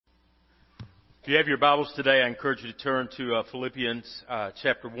If you have your Bibles today, I encourage you to turn to Philippians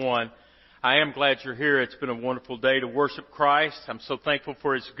chapter 1. I am glad you're here. It's been a wonderful day to worship Christ. I'm so thankful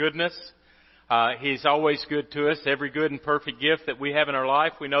for His goodness. He's always good to us. Every good and perfect gift that we have in our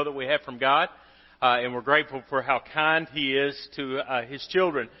life, we know that we have from God. And we're grateful for how kind He is to His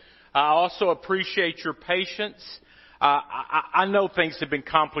children. I also appreciate your patience. I know things have been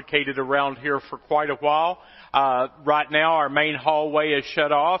complicated around here for quite a while. Right now our main hallway is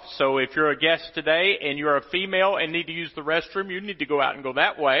shut off, so if you're a guest today and you're a female and need to use the restroom, you need to go out and go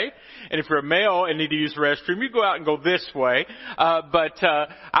that way. And if you're a male and need to use the restroom, you go out and go this way. But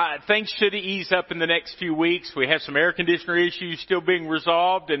things should ease up in the next few weeks. We have some air conditioner issues still being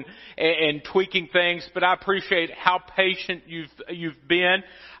resolved and tweaking things, but I appreciate how patient you've been.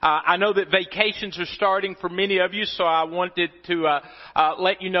 I know that vacations are starting for many of you, so I wanted to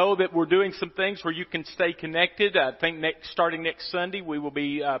let you know that we're doing some things where you can stay connected. I think starting next Sunday, we will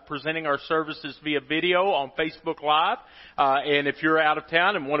be presenting our services via video on Facebook Live. And if you're out of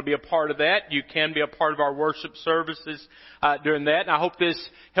town and want to be a part of that, you can be a part of our worship services during that. And I hope this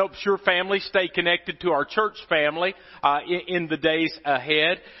helps your family stay connected to our church family in the days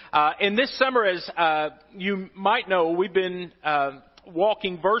ahead. And this summer, as you might know, we've been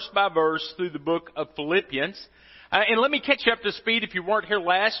walking verse by verse through the book of Philippians. And let me catch you up to speed if you weren't here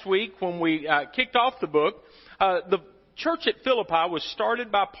last week when we kicked off the book. The church at Philippi was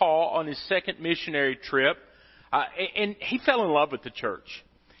started by Paul on his second missionary trip, and he fell in love with the church.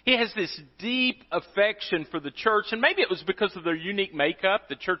 He has this deep affection for the church, and maybe it was because of their unique makeup.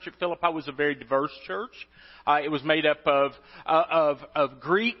 The church at Philippi was a very diverse church. It was made up of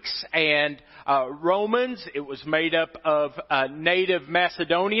Greeks and Romans. It was made up of native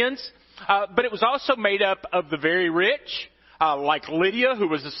Macedonians. But it was also made up of the very rich, like Lydia, who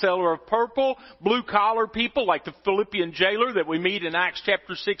was a seller of purple, blue-collar people like the Philippian jailer that we meet in Acts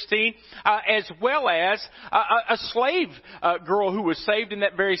chapter 16, as well as a slave girl who was saved in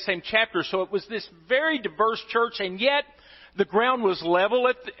that very same chapter. So it was this very diverse church, and yet the ground was level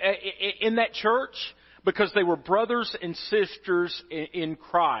in that church because they were brothers and sisters in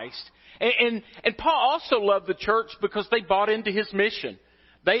Christ. And Paul also loved the church because they bought into his mission.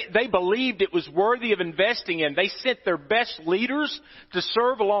 They believed it was worthy of investing in. They sent their best leaders to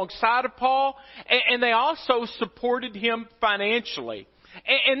serve alongside of Paul, and they also supported him financially.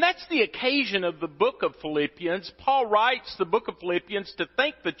 And that's the occasion of the book of Philippians. Paul writes the book of Philippians to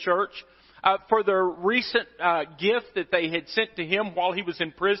thank the church for their recent gift that they had sent to him while he was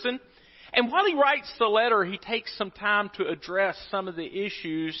in prison. And while he writes the letter, he takes some time to address some of the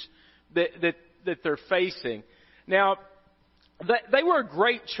issues that they're facing. Now, they were a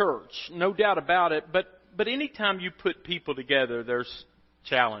great church, no doubt about it, but anytime you put people together, there's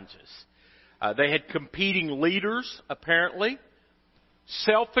challenges. They had competing leaders, apparently.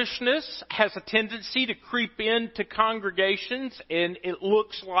 Selfishness has a tendency to creep into congregations, and it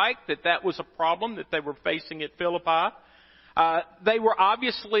looks like that was a problem that they were facing at Philippi. They were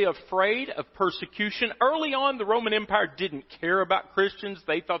obviously afraid of persecution. Early on, the Roman Empire didn't care about Christians.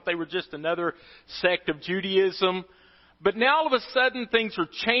 They thought they were just another sect of Judaism. But now all of a sudden things are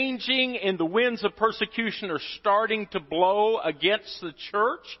changing and the winds of persecution are starting to blow against the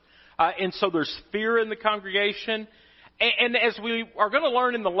church. And so there's fear in the congregation. And as we are going to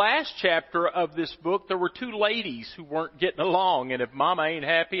learn in the last chapter of this book, there were two ladies who weren't getting along. And if mama ain't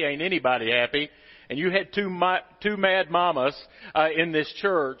happy, ain't anybody happy. And you had two mad mamas in this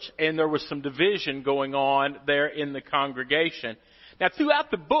church, and there was some division going on there in the congregation. Now, throughout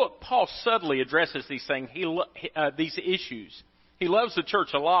the book, Paul subtly addresses these things, these issues. He loves the church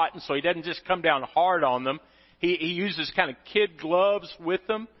a lot, and so he doesn't just come down hard on them. He uses kind of kid gloves with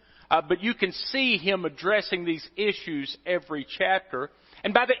them. But you can see him addressing these issues every chapter.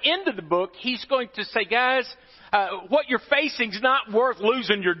 And by the end of the book, he's going to say, guys, what you're facing is not worth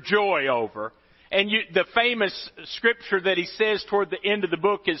losing your joy over. And the famous scripture that he says toward the end of the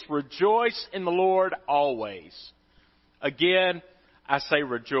book is, rejoice in the Lord always. Again, I say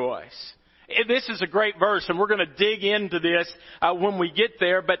rejoice. This is a great verse, and we're going to dig into this when we get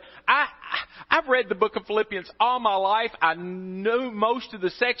there. But I've read the book of Philippians all my life. I know most of the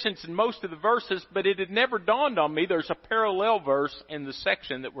sections and most of the verses, but it had never dawned on me there's a parallel verse in the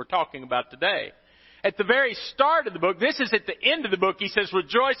section that we're talking about today. At the very start of the book, this is at the end of the book, he says,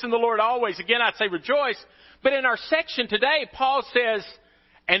 rejoice in the Lord always. Again, I'd say rejoice. But in our section today, Paul says,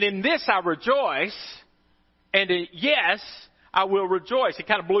 and in this I rejoice, and yes, I will rejoice. It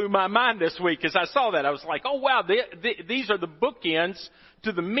kind of blew my mind this week as I saw that. I was like, oh wow, these are the bookends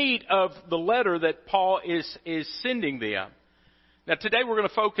to the meat of the letter that Paul is sending them. Now today we're going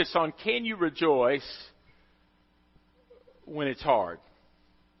to focus on, can you rejoice when it's hard?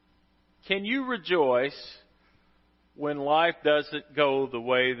 Can you rejoice when life doesn't go the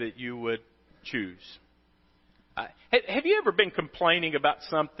way that you would choose? Have you ever been complaining about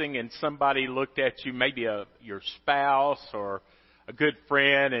something and somebody looked at you, maybe your spouse or a good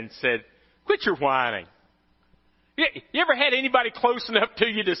friend, and said, "Quit your whining"? You ever had anybody close enough to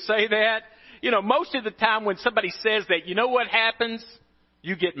you to say that? You know, most of the time when somebody says that, you know what happens?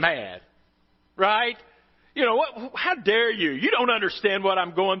 You get mad, right? You know, how dare you? You don't understand what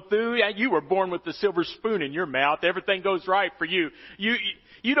I'm going through. You were born with the silver spoon in your mouth. Everything goes right for you.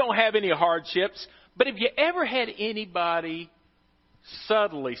 You don't have any hardships. But have you ever had anybody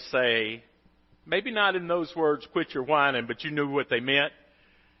subtly say, maybe not in those words, "Quit your whining," but you knew what they meant,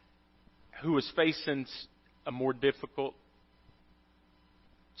 who was facing a more difficult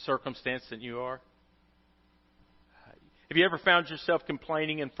circumstance than you are? Have you ever found yourself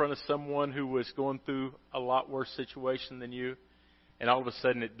complaining in front of someone who was going through a lot worse situation than you, and all of a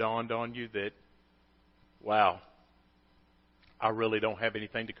sudden it dawned on you that, wow, I really don't have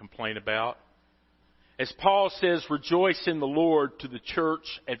anything to complain about? As Paul says, rejoice in the Lord to the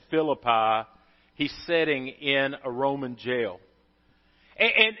church at Philippi, he's sitting in a Roman jail.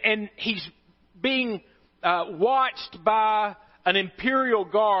 And he's being watched by an imperial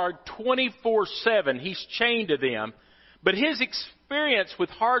guard 24/7. He's chained to them. But his experience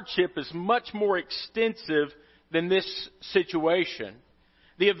with hardship is much more extensive than this situation.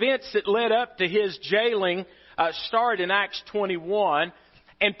 The events that led up to his jailing start in Acts 21.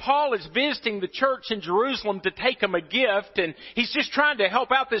 And Paul is visiting the church in Jerusalem to take him a gift. And he's just trying to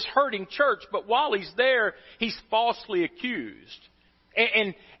help out this hurting church. But while he's there, he's falsely accused.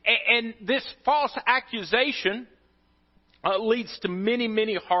 And this false accusation leads to many,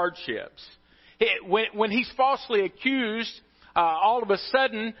 many hardships. When he's falsely accused, all of a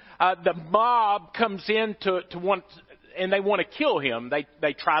sudden the mob comes in to want, and they want to kill him.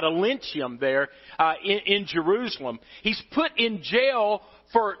 They try to lynch him there in Jerusalem. He's put in jail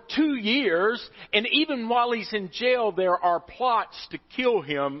for 2 years, and even while he's in jail, there are plots to kill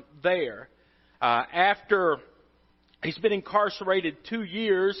him there. After he's been incarcerated 2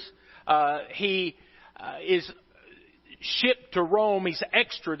 years, he is shipped to Rome. He's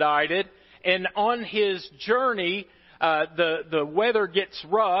extradited. And on his journey, the weather gets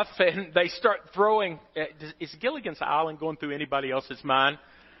rough, and they start throwing. Is Gilligan's Island going through anybody else's mind?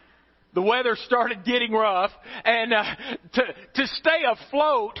 The weather started getting rough, and to stay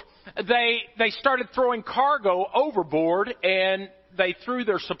afloat, they started throwing cargo overboard, and they threw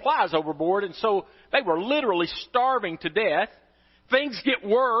their supplies overboard, and so they were literally starving to death. Things get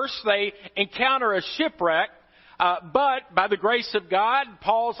worse. They encounter a shipwreck. But by the grace of God,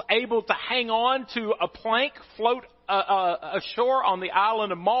 Paul's able to hang on to a plank, float ashore on the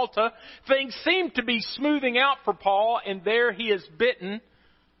island of Malta. Things seem to be smoothing out for Paul, and there he is bitten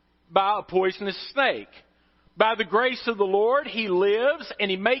by a poisonous snake. By the grace of the Lord, he lives,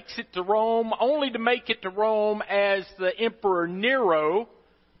 and he makes it to Rome, only to make it to Rome as the Emperor Nero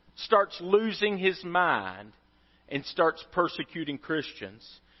starts losing his mind and starts persecuting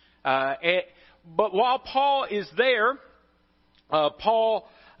Christians. But while Paul is there, Paul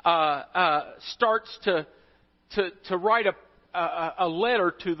starts to write a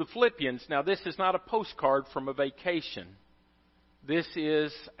letter to the Philippians. Now, this is not a postcard from a vacation. This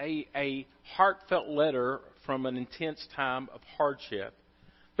is a heartfelt letter from an intense time of hardship.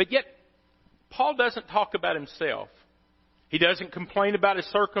 But yet, Paul doesn't talk about himself. He doesn't complain about his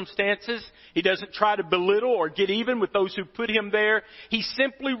circumstances. He doesn't try to belittle or get even with those who put him there. He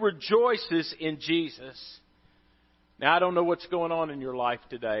simply rejoices in Jesus. Now, I don't know what's going on in your life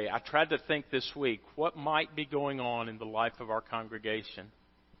today. I tried to think this week, what might be going on in the life of our congregation?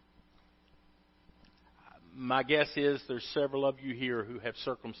 My guess is there's several of you here who have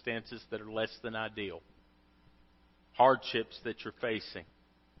circumstances that are less than ideal. Hardships that you're facing.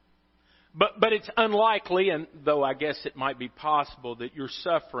 But it's unlikely, and though I guess it might be possible, that you're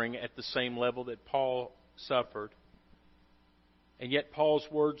suffering at the same level that Paul suffered. And yet Paul's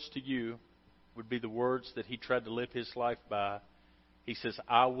words to you would be the words that he tried to live his life by. He says,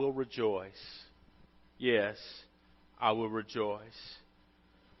 I will rejoice. Yes, I will rejoice.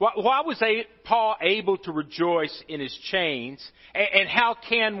 Why was Paul able to rejoice in his chains, and how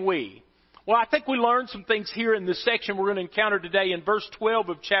can we? Well, I think we learned some things here in this section we're going to encounter today in verse 12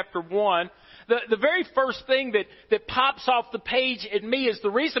 of chapter 1. The very first thing that pops off the page at me is the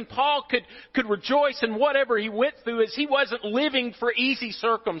reason Paul could rejoice in whatever he went through is he wasn't living for easy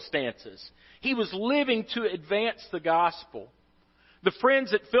circumstances. He was living to advance the gospel. The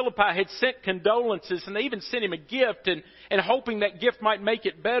friends at Philippi had sent condolences, and they even sent him a gift and hoping that gift might make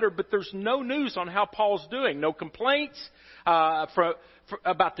it better, but there's no news on how Paul's doing. No complaints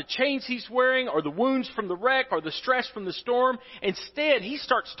about the chains he's wearing or the wounds from the wreck or the stress from the storm. Instead, he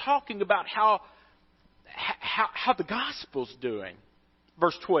starts talking about how the gospel's doing.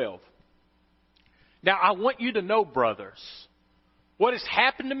 Verse 12. Now, I want you to know, brothers, what has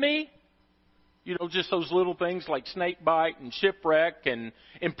happened to me, just those little things like snake bite and shipwreck and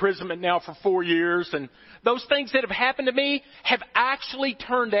imprisonment now for 4 years, and those things that have happened to me have actually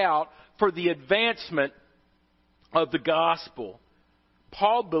turned out for the advancement of the gospel.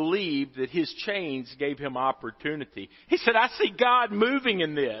 Paul believed that his chains gave him opportunity. He said, I see God moving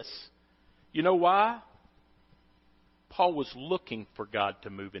in this. You know why? Paul was looking for God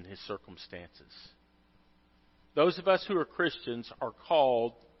to move in his circumstances. Those of us who are Christians are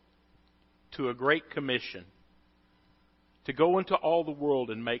called to a great commission to go into all the world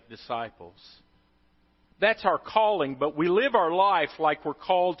and make disciples. That's our calling, but we live our life like we're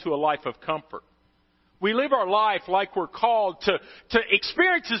called to a life of comfort. We live our life like we're called to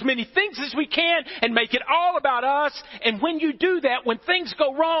experience as many things as we can and make it all about us. And when you do that, when things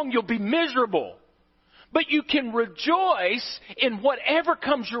go wrong, you'll be miserable. But you can rejoice in whatever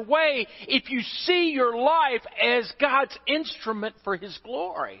comes your way if you see your life as God's instrument for His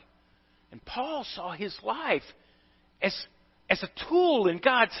glory. And Paul saw his life as a tool in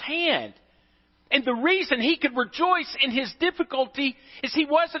God's hand. And the reason he could rejoice in his difficulty is he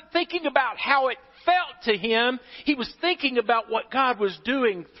wasn't thinking about how it felt to him. He was thinking about what God was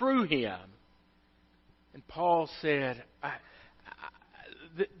doing through him. And Paul said,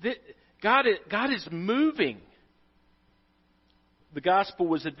 God is moving. The gospel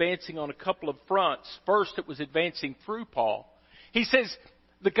was advancing on a couple of fronts. First, it was advancing through Paul. He says,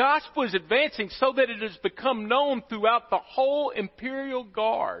 the gospel is advancing so that it has become known throughout the whole imperial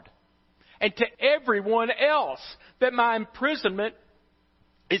guard and to everyone else that my imprisonment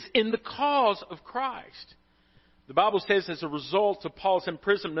is in the cause of Christ. The Bible says as a result of Paul's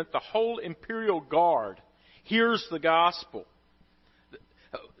imprisonment, the whole imperial guard hears the gospel.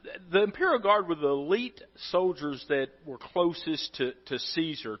 The imperial guard were the elite soldiers that were closest to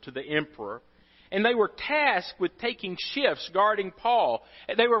Caesar, to the emperor. And they were tasked with taking shifts guarding Paul.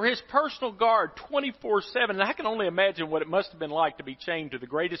 They were his personal guard 24/7. And I can only imagine what it must have been like to be chained to the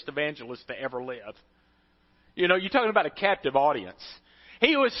greatest evangelist to ever live. You're talking about a captive audience.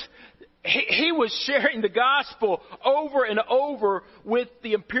 He was sharing the gospel over and over with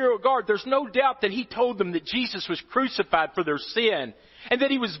the imperial guard. There's no doubt that he told them that Jesus was crucified for their sin and that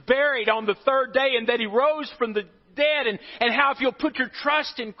he was buried on the third day and that he rose from the dead, and how if you'll put your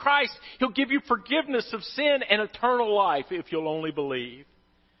trust in Christ, He'll give you forgiveness of sin and eternal life if you'll only believe.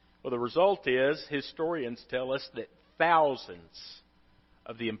 Well, the result is, historians tell us that thousands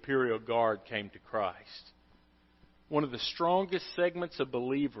of the imperial guard came to Christ. One of the strongest segments of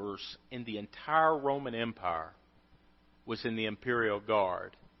believers in the entire Roman Empire was in the imperial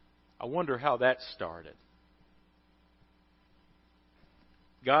guard. I wonder how that started.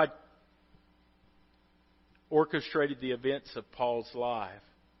 God orchestrated the events of Paul's life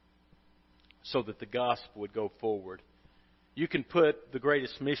so that the gospel would go forward. You can put the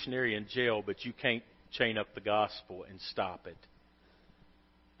greatest missionary in jail, but you can't chain up the gospel and stop it.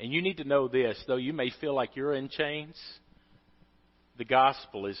 And you need to know this, though you may feel like you're in chains, the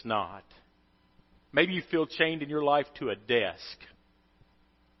gospel is not. Maybe you feel chained in your life to a desk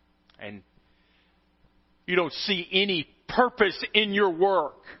and you don't see any purpose in your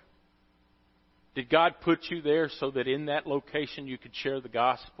work. Did God put you there so that in that location you could share the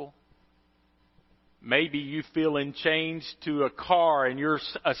gospel? Maybe you feel in chains to a car and you're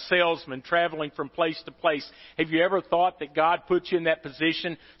a salesman traveling from place to place. Have you ever thought that God put you in that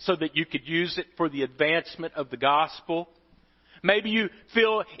position so that you could use it for the advancement of the gospel? Maybe you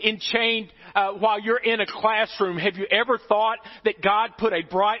feel enchained while you're in a classroom. Have you ever thought that God put a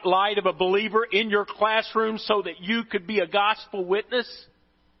bright light of a believer in your classroom so that you could be a gospel witness?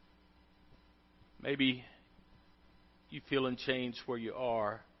 Maybe you feel in chains where you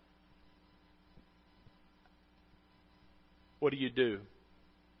are. What do? Do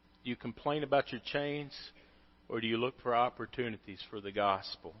you complain about your chains, or do you look for opportunities for the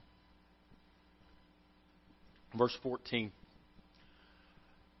gospel? Verse 14.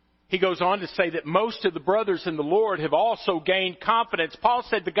 He goes on to say that most of the brothers in the Lord have also gained confidence. Paul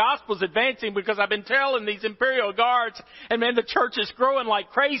said the gospel's advancing because I've been telling these imperial guards, and man, the church is growing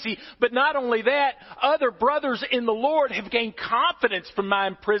like crazy. But not only that, other brothers in the Lord have gained confidence from my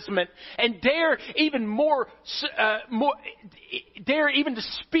imprisonment and dare even to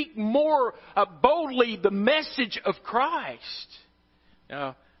speak more boldly the message of Christ.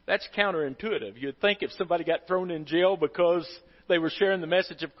 Now, that's counterintuitive. You'd think if somebody got thrown in jail because they were sharing the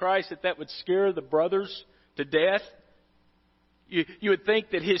message of Christ, that would scare the brothers to death. You would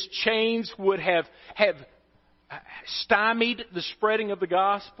think that his chains would have stymied the spreading of the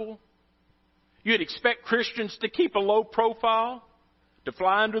gospel. You'd expect Christians to keep a low profile, to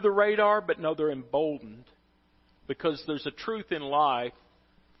fly under the radar, but no, they're emboldened because there's a truth in life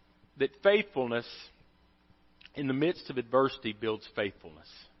that faithfulness in the midst of adversity builds faithfulness.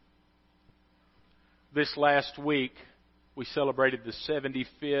 This last week, we celebrated the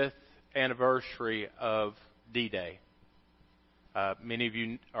 75th anniversary of D-Day. Many of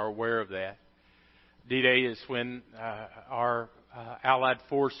you are aware of that. D-Day is when our Allied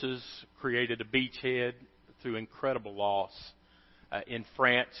forces created a beachhead through incredible loss in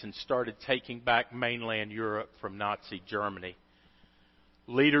France and started taking back mainland Europe from Nazi Germany.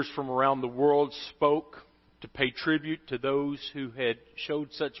 Leaders from around the world spoke to pay tribute to those who had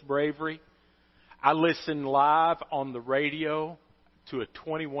showed such bravery. I listened live on the radio to a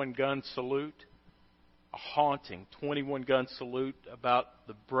 21-gun salute, a haunting 21-gun salute about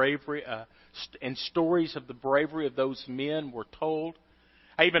the bravery, and stories of the bravery of those men were told.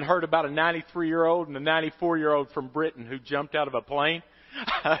 I even heard about a 93-year-old and a 94-year-old from Britain who jumped out of a plane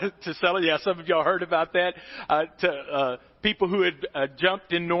to celebrate. Yeah, some of y'all heard about that. People who had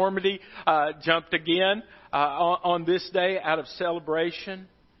jumped in Normandy jumped again on this day out of celebration.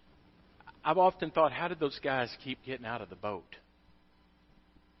 I've often thought, how did those guys keep getting out of the boat?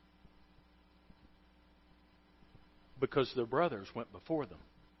 Because their brothers went before them.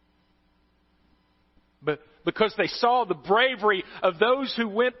 But because they saw the bravery of those who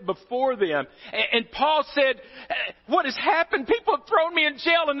went before them. And Paul said, what has happened? People have thrown me in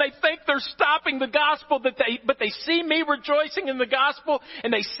jail and they think they're stopping the gospel, but they see me rejoicing in the gospel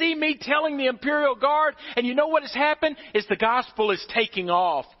and they see me telling the Imperial Guard. And you know what has happened? Is the gospel is taking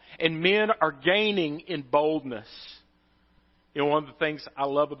off and men are gaining in boldness. You know, one of the things I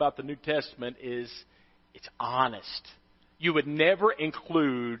love about the New Testament is it's honest. You would never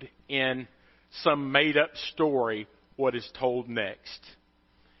include in some made-up story what is told next.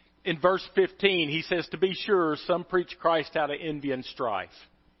 In verse 15, he says, to be sure, some preach Christ out of envy and strife.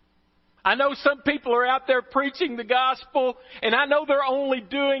 I know some people are out there preaching the gospel, and I know they're only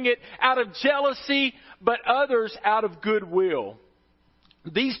doing it out of jealousy, but others out of goodwill.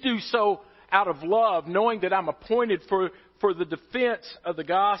 These do so out of love, knowing that I'm appointed for the defense of the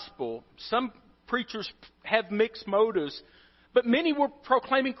gospel. Some preachers have mixed motives, but many were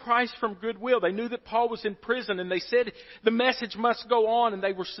proclaiming Christ from goodwill. They knew that Paul was in prison, and they said the message must go on, and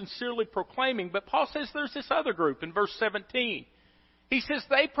they were sincerely proclaiming. But Paul says there's this other group in verse 17. He says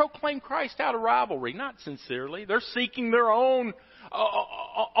they proclaim Christ out of rivalry, not sincerely. They're seeking their own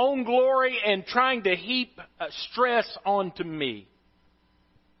glory and trying to heap stress onto me.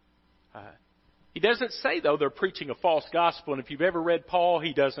 He doesn't say, though, they're preaching a false gospel, and if you've ever read Paul,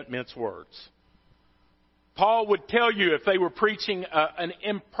 he doesn't mince words. Paul would tell you if they were preaching an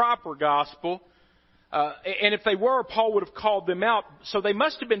improper gospel, and if they were, Paul would have called them out. So they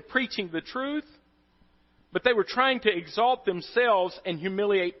must have been preaching the truth, but they were trying to exalt themselves and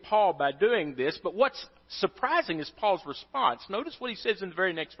humiliate Paul by doing this. But what's surprising is Paul's response. Notice what he says in the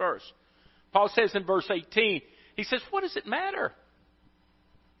very next verse. Paul says in verse 18, he says, what does it matter?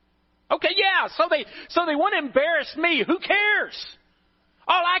 Okay, yeah, so they want to embarrass me. Who cares?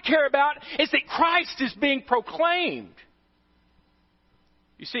 All I care about is that Christ is being proclaimed.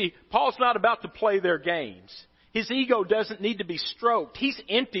 You see, Paul's not about to play their games. His ego doesn't need to be stroked. He's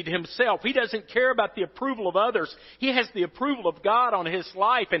emptied himself. He doesn't care about the approval of others. He has the approval of God on his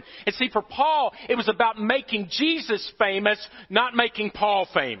life. And see, for Paul, it was about making Jesus famous, not making Paul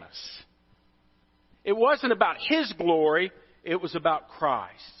famous. It wasn't about his glory. It was about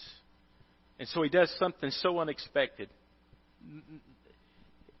Christ. And so he does something so unexpected.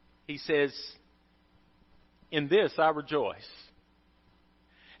 He says, in this I rejoice.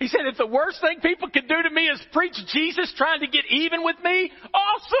 He said, if the worst thing people could do to me is preach Jesus trying to get even with me,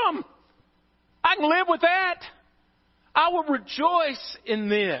 awesome! I can live with that. I will rejoice in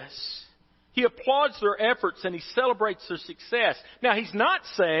this. He applauds their efforts and he celebrates their success. Now, he's not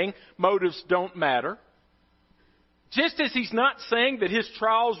saying motives don't matter. Just as he's not saying that his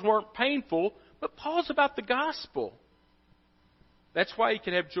trials weren't painful, but Paul's about the gospel. That's why he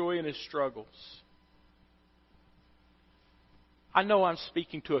can have joy in his struggles. I know I'm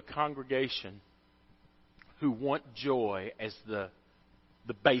speaking to a congregation who want joy as the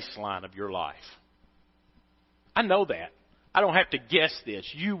baseline of your life. I know that. I don't have to guess this.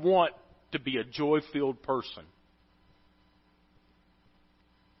 You want to be a joy-filled person.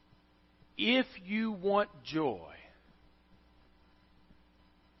 If you want joy,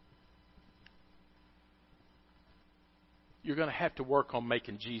 you're going to have to work on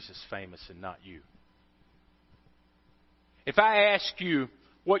making Jesus famous and not you. If I ask you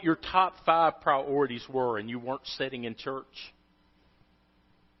what your top 5 priorities were and you weren't sitting in church,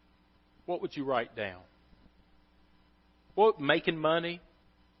 what would you write down? What, making money,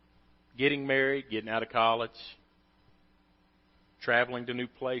 getting married, getting out of college, traveling to new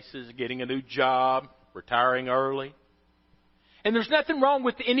places, getting a new job, retiring early? And there's nothing wrong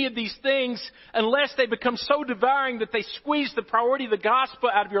with any of these things unless they become so devouring that they squeeze the priority of the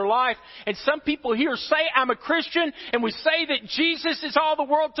gospel out of your life. And some people here say, I'm a Christian, and we say that Jesus is all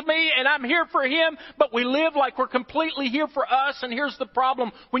the world to me, and I'm here for Him, but we live like we're completely here for us. And here's the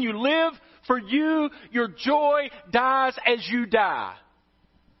problem. When you live for you, your joy dies as you die.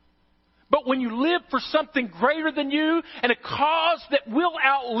 But when you live for something greater than you and a cause that will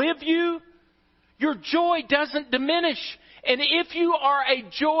outlive you, your joy doesn't diminish. And if you are a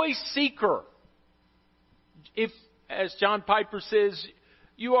joy seeker, if, as John Piper says,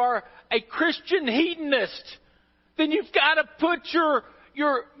 you are a Christian hedonist, then you've got to put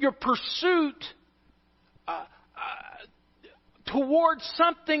your pursuit towards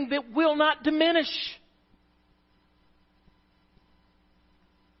something that will not diminish.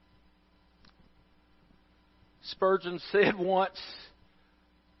 Spurgeon said once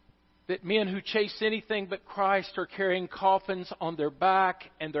that men who chase anything but Christ are carrying coffins on their back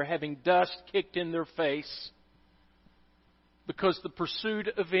and they're having dust kicked in their face, because the pursuit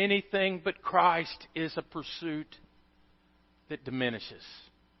of anything but Christ is a pursuit that diminishes.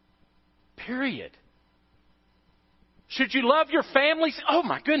 Period. Should you love your families? Oh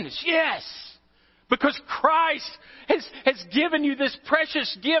my goodness, yes! Because Christ has given you this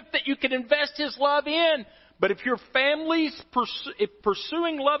precious gift that you can invest His love in. But if your if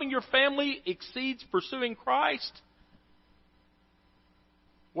pursuing loving your family exceeds pursuing Christ,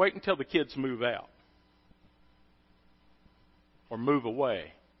 wait until the kids move out or move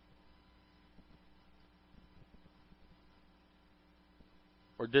away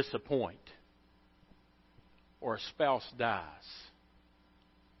or disappoint or a spouse dies.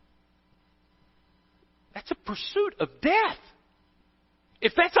 That's a pursuit of death.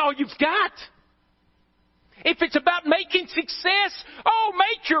 If that's all you've got. If it's about making success,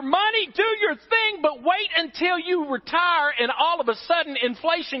 make your money, do your thing, but wait until you retire and all of a sudden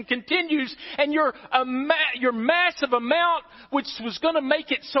inflation continues and your massive amount, which was going to make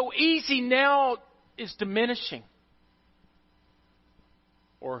it so easy, now is diminishing.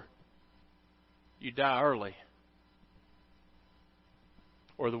 Or you die early.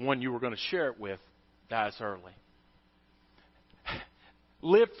 Or the one you were going to share it with dies early.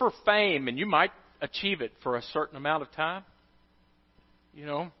 Live for fame, and you might achieve it for a certain amount of time. You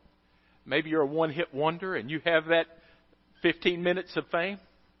know, maybe you're a one-hit wonder and you have that 15 minutes of fame,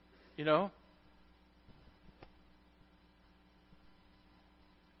 you know.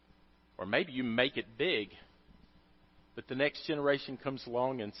 Or maybe you make it big, but the next generation comes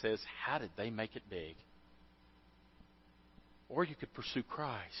along and says, how did they make it big? Or you could pursue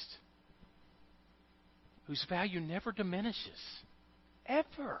Christ, whose value never diminishes,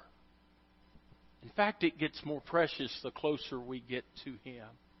 ever. In fact, it gets more precious the closer we get to Him.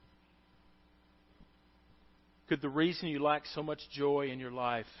 Could the reason you lack so much joy in your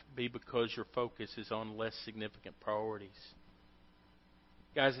life be because your focus is on less significant priorities?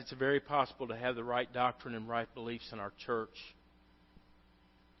 Guys, it's very possible to have the right doctrine and right beliefs in our church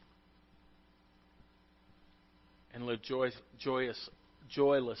and live joyless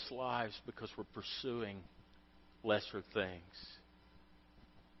lives because we're pursuing lesser things.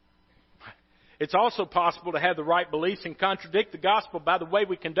 It's also possible to have the right beliefs and contradict the gospel by the way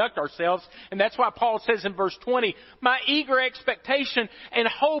we conduct ourselves. And that's why Paul says in verse 20, my eager expectation and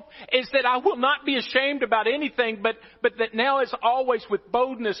hope is that I will not be ashamed about anything, but that now as always with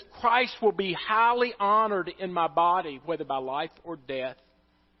boldness, Christ will be highly honored in my body, whether by life or death.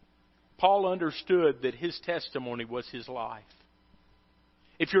 Paul understood that his testimony was his life.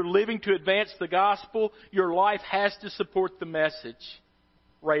 If you're living to advance the gospel, your life has to support the message.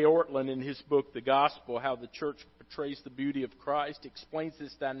 Ray Ortlund, in his book, The Gospel, How the Church Portrays the Beauty of Christ, explains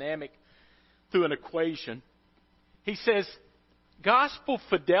this dynamic through an equation. He says, gospel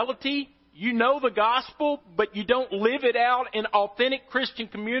fidelity, you know the gospel, but you don't live it out in authentic Christian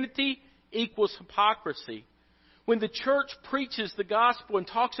community, equals hypocrisy. When the church preaches the gospel and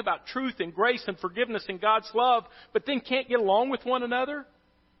talks about truth and grace and forgiveness and God's love, but then can't get along with one another,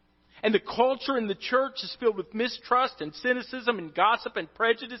 and the culture in the church is filled with mistrust and cynicism and gossip and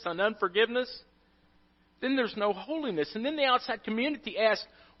prejudice and unforgiveness, then there's no holiness. And then the outside community asks,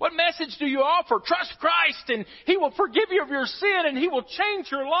 what message do you offer? Trust Christ and He will forgive you of your sin and He will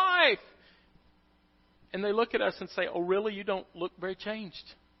change your life. And they look at us and say, oh, really? You don't look very changed.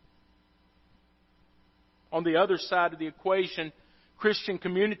 On the other side of the equation, Christian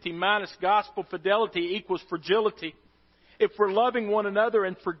community minus gospel fidelity equals fragility. If we're loving one another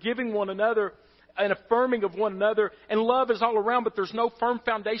and forgiving one another and affirming of one another, and love is all around, but there's no firm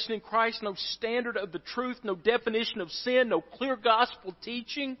foundation in Christ, no standard of the truth, no definition of sin, no clear gospel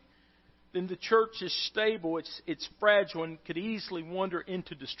teaching, then the church is stable, it's fragile, and could easily wander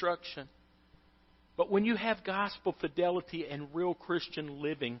into destruction. But when you have gospel fidelity and real Christian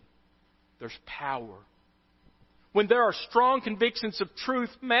living, there's power. When there are strong convictions of truth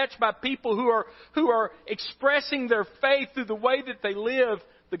matched by people who are expressing their faith through the way that they live,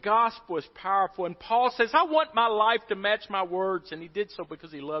 the gospel is powerful. And Paul says, I want my life to match my words. And he did so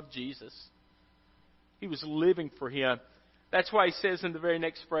because he loved Jesus. He was living for Him. That's why he says in the very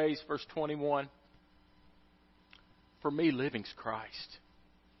next phrase, verse 21, for me, living's Christ.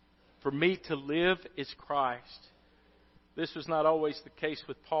 For me to live is Christ. This was not always the case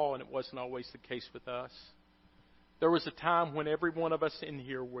with Paul, and it wasn't always the case with us. There was a time when every one of us in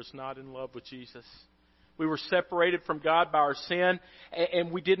here was not in love with Jesus. We were separated from God by our sin,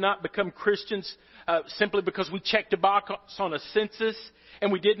 and we did not become Christians simply because we checked a box on a census,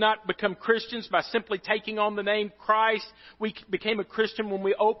 and we did not become Christians by simply taking on the name Christ. We became a Christian when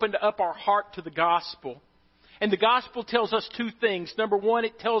we opened up our heart to the gospel. And the gospel tells us two things. Number one,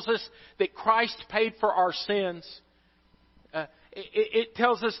 it tells us that Christ paid for our sins. It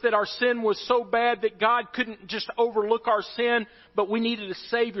tells us that our sin was so bad that God couldn't just overlook our sin, but we needed a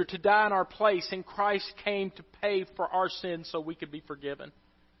Savior to die in our place, and Christ came to pay for our sins so we could be forgiven.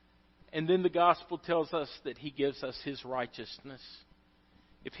 And then the gospel tells us that He gives us His righteousness.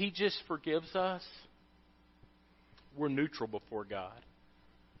 If He just forgives us, we're neutral before God.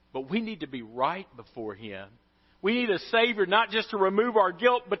 But we need to be right before Him. We need a Savior not just to remove our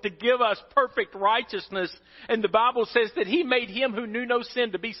guilt, but to give us perfect righteousness. And the Bible says that He made Him who knew no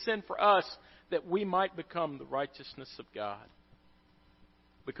sin to be sin for us, that we might become the righteousness of God.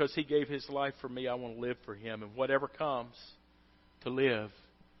 Because He gave His life for me, I want to live for Him. And whatever comes, to live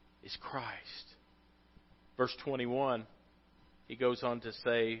is Christ. Verse 21, he goes on to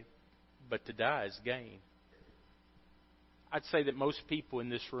say, but to die is gain. I'd say that most people in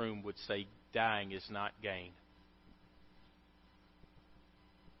this room would say dying is not gain.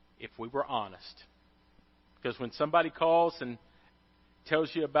 If we were honest. Because when somebody calls and tells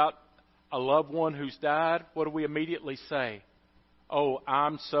you about a loved one who's died, what do we immediately say? Oh,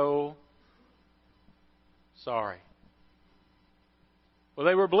 I'm so sorry. Well,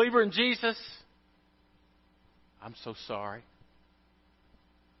 they were a believer in Jesus. I'm so sorry.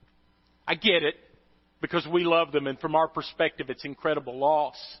 I get it, because we love them, and from our perspective, it's incredible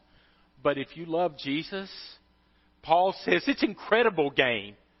loss. But if you love Jesus, Paul says it's incredible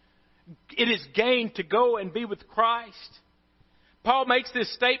gain. It is gain to go and be with Christ. Paul makes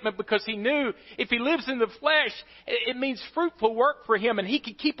this statement because he knew if he lives in the flesh, it means fruitful work for him, and he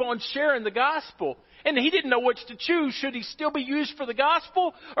could keep on sharing the gospel. And he didn't know which to choose. Should he still be used for the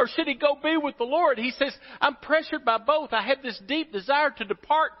gospel, or should he go be with the Lord? He says, I'm pressured by both. I have this deep desire to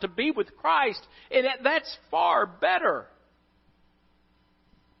depart to be with Christ, and that's far better.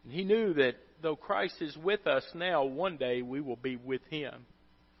 And he knew that though Christ is with us now, one day we will be with Him.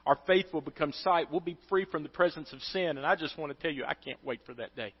 Our faith will become sight. We'll be free from the presence of sin. And I just want to tell you, I can't wait for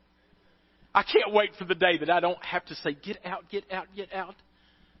that day. I can't wait for the day that I don't have to say, get out, get out, get out.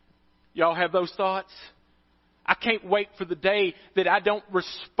 Y'all have those thoughts? I can't wait for the day that I don't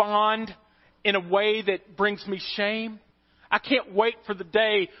respond in a way that brings me shame. I can't wait for the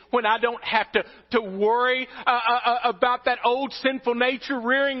day when I don't have to worry about that old sinful nature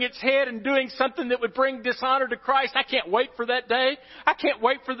rearing its head and doing something that would bring dishonor to Christ. I can't wait for that day. I can't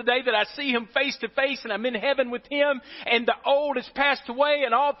wait for the day that I see Him face to face and I'm in heaven with Him and the old has passed away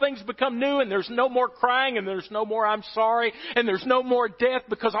and all things become new and there's no more crying and there's no more I'm sorry and there's no more death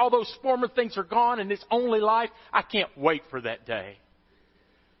because all those former things are gone and it's only life. I can't wait for that day.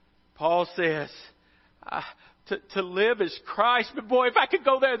 Paul says, To live is Christ. But boy, if I could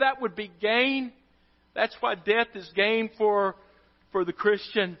go there, that would be gain. That's why death is gain for the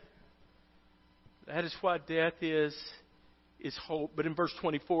Christian. That is why death is hope. But in verse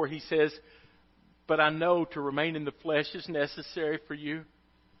 24 he says, but I know to remain in the flesh is necessary for you.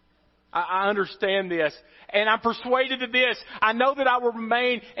 I understand this, and I'm persuaded of this. I know that I will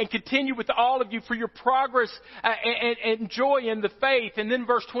remain and continue with all of you for your progress and joy in the faith. And then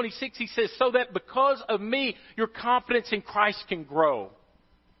verse 26, he says, so that because of me, your confidence in Christ can grow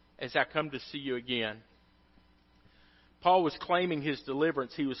as I come to see you again. Paul was claiming his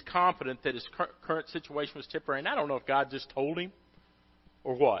deliverance. He was confident that his current situation was temporary. And I don't know if God just told him.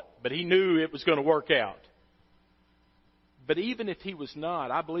 or what. But he knew it was going to work out. But even if he was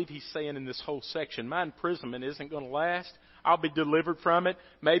not, I believe he's saying in this whole section, my imprisonment isn't going to last. I'll be delivered from it.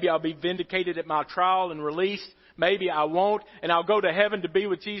 Maybe I'll be vindicated at my trial and released. Maybe I won't, and I'll go to heaven to be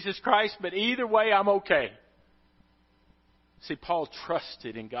with Jesus Christ. But either way, I'm okay. See, Paul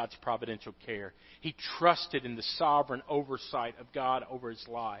trusted in God's providential care. He trusted in the sovereign oversight of God over his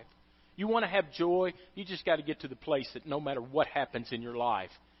life. You want to have joy, you just got to get to the place that no matter what happens in your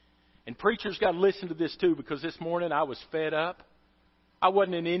life. And preachers got to listen to this too, because this morning I was fed up. I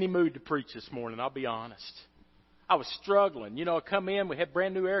wasn't in any mood to preach this morning, I'll be honest. I was struggling. You know, I come in, we had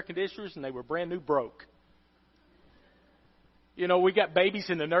brand new air conditioners, and they were brand new broke. You know, we got babies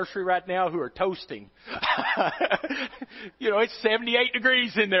in the nursery right now who are toasting. You know, it's 78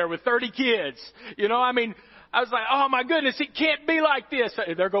 degrees in there with 30 kids. You know, I mean, I was like, oh my goodness, it can't be like this.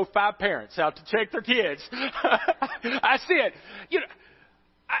 There go 5 parents out to check their kids. I said, you know,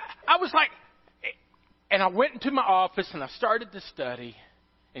 I was like, and I went into my office and I started to study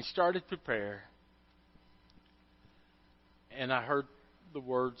and started to prepare. And I heard the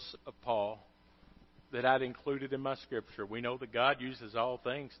words of Paul that I'd included in my scripture. We know that God uses all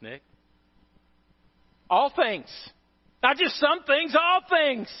things, Nick. All things. Not just some things, all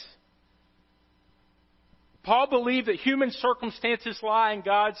things. Paul believed that human circumstances lie in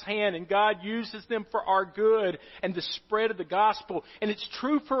God's hand and God uses them for our good and the spread of the gospel. And it's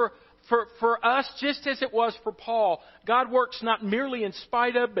true for us just as it was for Paul. God works not merely in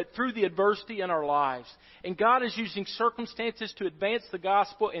spite of, but through the adversity in our lives. And God is using circumstances to advance the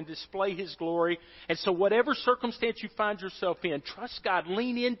gospel and display His glory. And so whatever circumstance you find yourself in, trust God,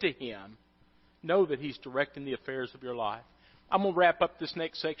 lean into Him. Know that He's directing the affairs of your life. I'm going to wrap up this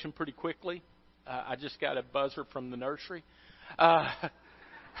next section pretty quickly. I just got a buzzer from the nursery. I'm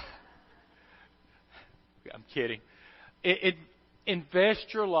kidding. Invest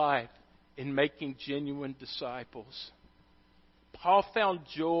your life in making genuine disciples. Paul found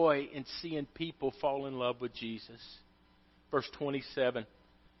joy in seeing people fall in love with Jesus. Verse 27,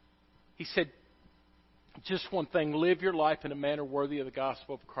 he said, just one thing, live your life in a manner worthy of the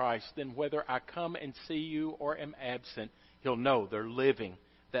gospel of Christ. Then whether I come and see you or am absent, he'll know they're living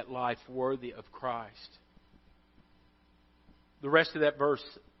that life worthy of Christ. The rest of that verse,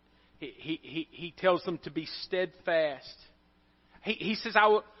 he tells them to be steadfast. He says,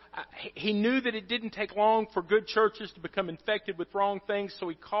 he knew that it didn't take long for good churches to become infected with wrong things, so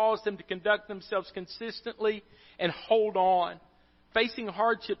he caused them to conduct themselves consistently and hold on. Facing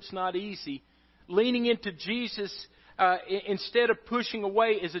hardship's not easy. Leaning into Jesus instead of pushing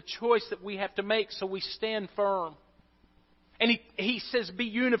away is a choice that we have to make, so we stand firm. And he says be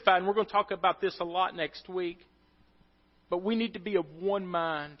unified, and we're going to talk about this a lot next week. But we need to be of one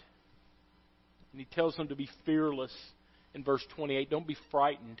mind. And he tells them to be fearless in verse 28. Don't be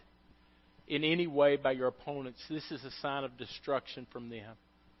frightened in any way by your opponents. This is a sign of destruction from them.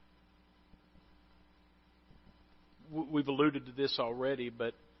 We've alluded to this already,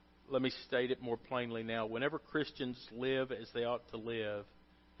 but let me state it more plainly now. Whenever Christians live as they ought to live,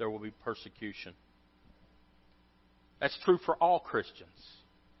 there will be persecution. That's true for all Christians.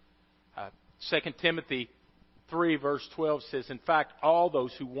 2 Timothy 3 verse 12 says, in fact, all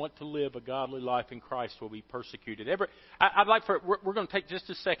those who want to live a godly life in Christ will be persecuted. We're going to take just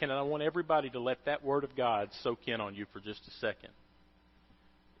a second, and I want everybody to let that word of God soak in on you for just a second.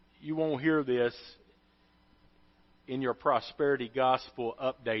 You won't hear this in your prosperity gospel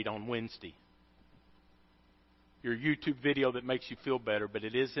update on Wednesday. Your YouTube video that makes you feel better, but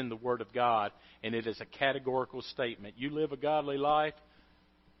it is in the Word of God, and it is a categorical statement. You live a godly life,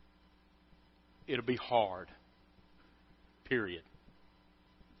 it'll be hard. Period.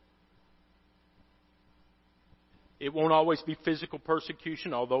 It won't always be physical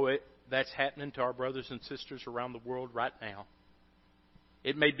persecution, although that's happening to our brothers and sisters around the world right now.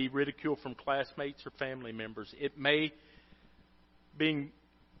 It may be ridicule from classmates or family members. It may be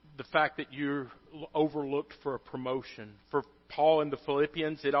the fact that you're overlooked for a promotion. For Paul and the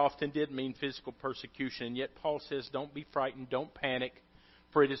Philippians, it often did mean physical persecution. And yet Paul says, don't be frightened, don't panic,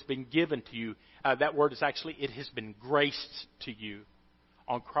 for it has been given to you. That word is actually, it has been graced to you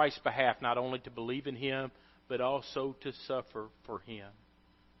on Christ's behalf, not only to believe in Him, but also to suffer for Him.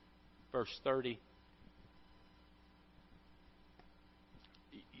 Verse 30.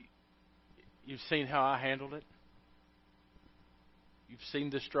 You've seen how I handled it. You've seen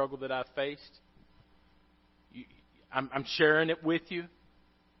the struggle that I faced. I'm sharing it with you.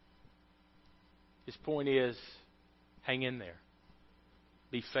 His point is, hang in there.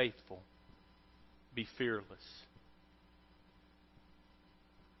 Be faithful. Be fearless.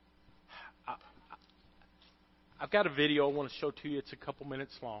 I've got a video I want to show to you. It's a couple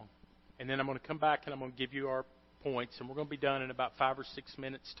minutes long. And then I'm going to come back and I'm going to give you our points. And we're going to be done in about 5 or 6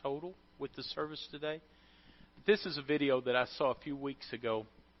 minutes total with the service today. This is a video that I saw a few weeks ago.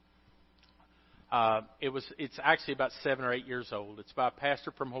 It's actually about 7 or 8 years old. It's by a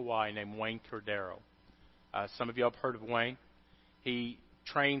pastor from Hawaii named Wayne Cordero. Some of you have heard of Wayne. He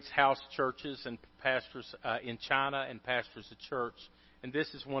trains house churches and pastors in China and pastors a church. And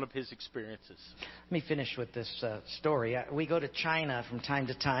this is one of his experiences. Let me finish with this story. We go to China from time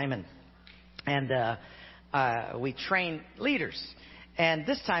to time, and we train leaders. And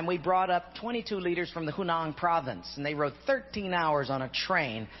this time we brought up 22 leaders from the Hunan province, and they rode 13 hours on a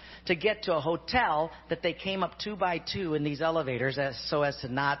train to get to a hotel that they came up 2 by 2 in these elevators so as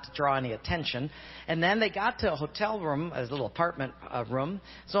to not draw any attention. And then they got to a hotel room, a little apartment room.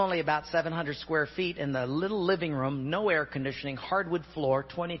 It's only about 700 square feet in the little living room, no air conditioning, hardwood floor,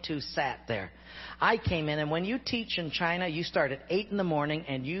 22 sat there. I came in, and when you teach in China, you start at 8 in the morning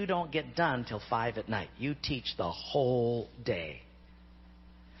and you don't get done till 5 at night. You teach the whole day.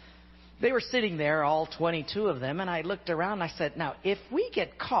 They were sitting there, all 22 of them, and I looked around and I said, now, if we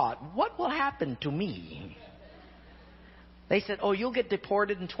get caught, what will happen to me? They said, oh, you'll get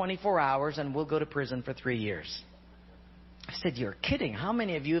deported in 24 hours and we'll go to prison for 3 years. I said, you're kidding. How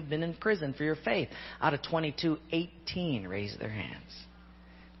many of you have been in prison for your faith? Out of 22, 18 raised their hands.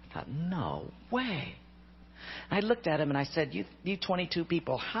 I thought, no way. I looked at him and I said, you 22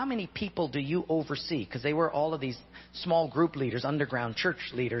 people, how many people do you oversee? Because they were all of these small group leaders, underground church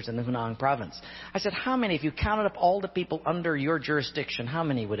leaders in the Hunan province. I said, how many, if you counted up all the people under your jurisdiction, how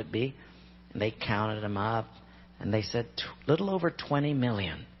many would it be? And they counted them up and they said, little over 20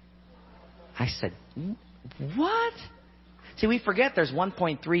 million. I said, what? See, we forget there's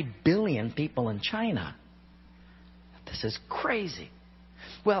 1.3 billion people in China. This is crazy.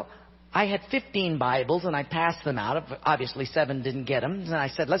 Well, I had 15 Bibles, and I passed them out. Obviously, 7 didn't get them. And I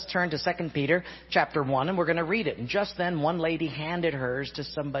said, let's turn to 2 Peter chapter 1, and we're going to read it. And just then, one lady handed hers to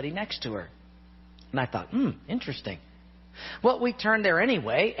somebody next to her. And I thought, interesting. Well, we turned there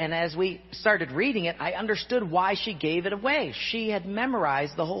anyway, and as we started reading it, I understood why she gave it away. She had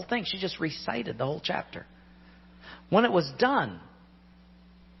memorized the whole thing. She just recited the whole chapter. When it was done,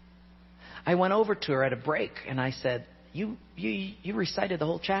 I went over to her at a break, and I said, You recited the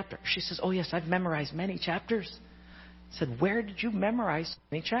whole chapter. She says, oh, yes, I've memorized many chapters. I said, where did you memorize so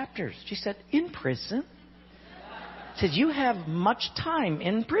many chapters? She said, in prison. I said, you have much time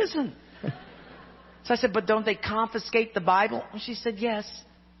in prison. So I said, but don't they confiscate the Bible? And she said, yes.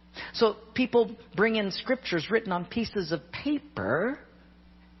 So people bring in scriptures written on pieces of paper,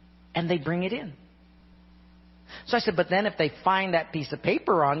 and they bring it in. So I said, but then if they find that piece of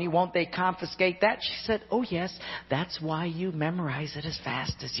paper on you, won't they confiscate that? She said, oh, yes, that's why you memorize it as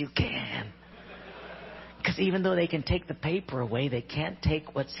fast as you can. Because even though they can take the paper away, they can't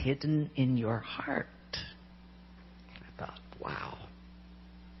take what's hidden in your heart. I thought, wow.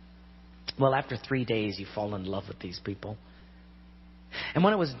 Well, after 3 days, you fall in love with these people. And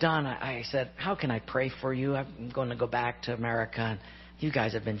when it was done, I said, how can I pray for you? I'm going to go back to America, and you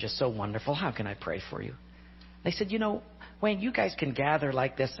guys have been just so wonderful. How can I pray for you? They said, Wayne, you guys can gather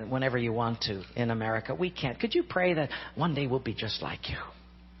like this whenever you want to in America. We can't. Could you pray that one day we'll be just like you?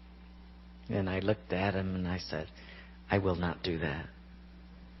 And I looked at him and I said, I will not do that.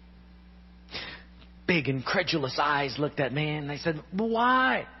 Big incredulous eyes looked at me and they said,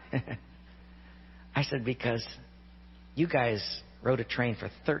 why? I said, because you guys rode a train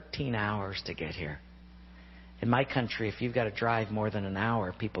for 13 hours to get here. In my country, if you've got to drive more than an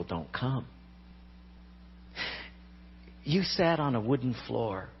hour, people don't come. You sat on a wooden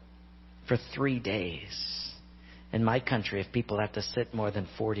floor for 3 days. In my country, if people have to sit more than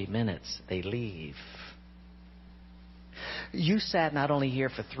 40 minutes, they leave. You sat not only here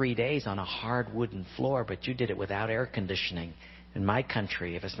for 3 days on a hard wooden floor, but you did it without air conditioning. In my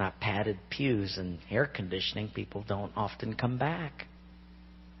country, if it's not padded pews and air conditioning, people don't often come back.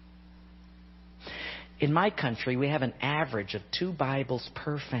 In my country, we have an average of 2 Bibles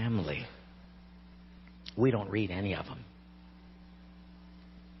per family. We don't read any of them.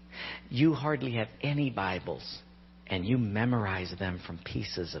 You hardly have any Bibles, and you memorize them from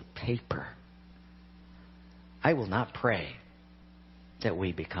pieces of paper. I will not pray that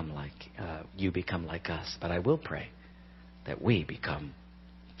we become like you become like us, but I will pray that we become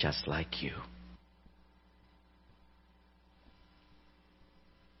just like you.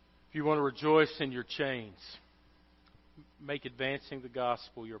 If you want to rejoice in your chains, make advancing the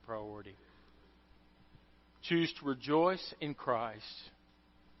gospel your priority. Choose to rejoice in Christ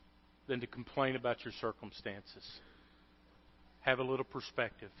than to complain about your circumstances. Have a little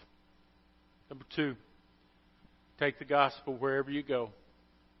perspective. Number 2, Take the gospel wherever you go.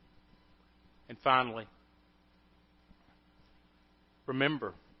 And finally,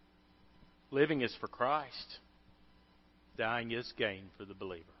 remember, living is for Christ. Dying is gain for the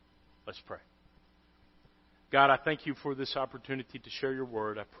believer. Let's pray. God, I thank you for this opportunity to share your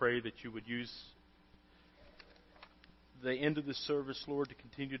word. I pray that you would use the end of the service, Lord, to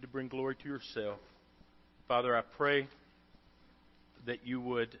continue to bring glory to yourself. Father, I pray that you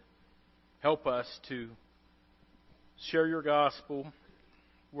would help us to share your gospel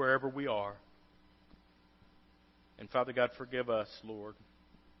wherever we are. And Father God, forgive us, Lord,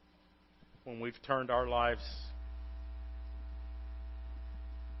 when we've turned our lives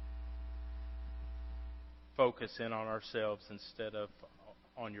focus in on ourselves instead of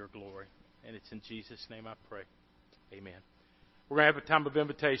on your glory. And it's in Jesus' name I pray. Amen. We're going to have a time of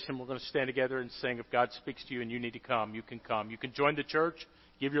invitation. We're going to stand together and sing. If God speaks to you and you need to come, you can come. You can join the church,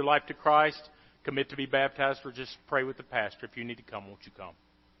 give your life to Christ, commit to be baptized, or just pray with the pastor. If you need to come, won't you come?